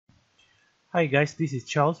Hi guys, this is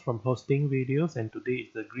Charles from Hosting Videos, and today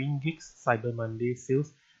is the Greengeeks Cyber Monday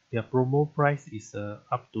sales. Their promo price is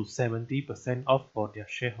up to 70% off for their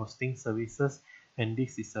share hosting services, and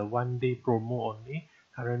this is a one-day promo only.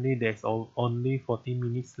 Currently, there's only 40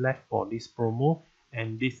 minutes left for this promo,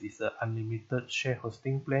 and this is an unlimited share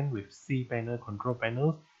hosting plan with cPanel control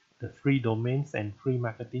panels. The free domains and free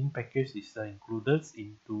marketing package is included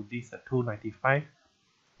into this $295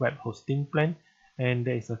 web hosting plan, and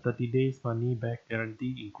there is a 30 days money back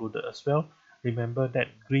guarantee included as well. Remember that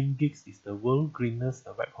Greengeeks is the world greenest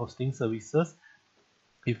web hosting services.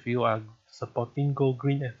 If you are supporting Go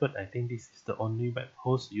Green effort, I think this is the only web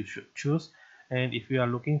host you should choose. And if you are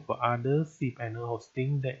looking for other cPanel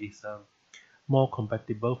hosting that is more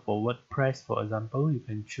compatible for WordPress, for example, you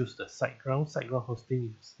can choose the SiteGround. SiteGround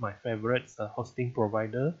hosting is my favorite hosting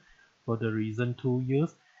provider for the recent 2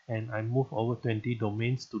 years, and I moved over 20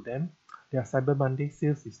 domains to them. Their Cyber Monday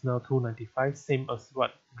sales is now $295, same as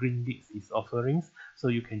what Greengeeks is offering. So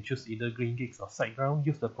you can choose either Greengeeks or SiteGround.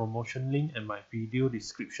 Use the promotion link in my video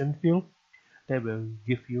description field. That will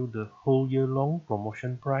give you the whole year long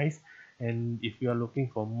promotion price. And if you are looking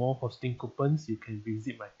for more hosting coupons, you can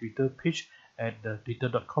visit my Twitter page at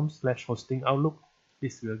twitter.com/hostingoutlook.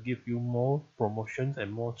 This will give you more promotions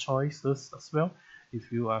and more choices as well. If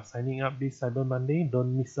you are signing up this Cyber Monday,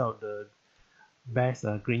 don't miss out the best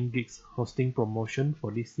Greengeeks hosting promotion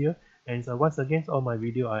for this year. And once again, all my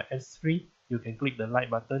videos are ads free. You can click the like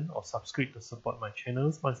button or subscribe to support my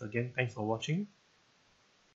channels. Once again, thanks for watching.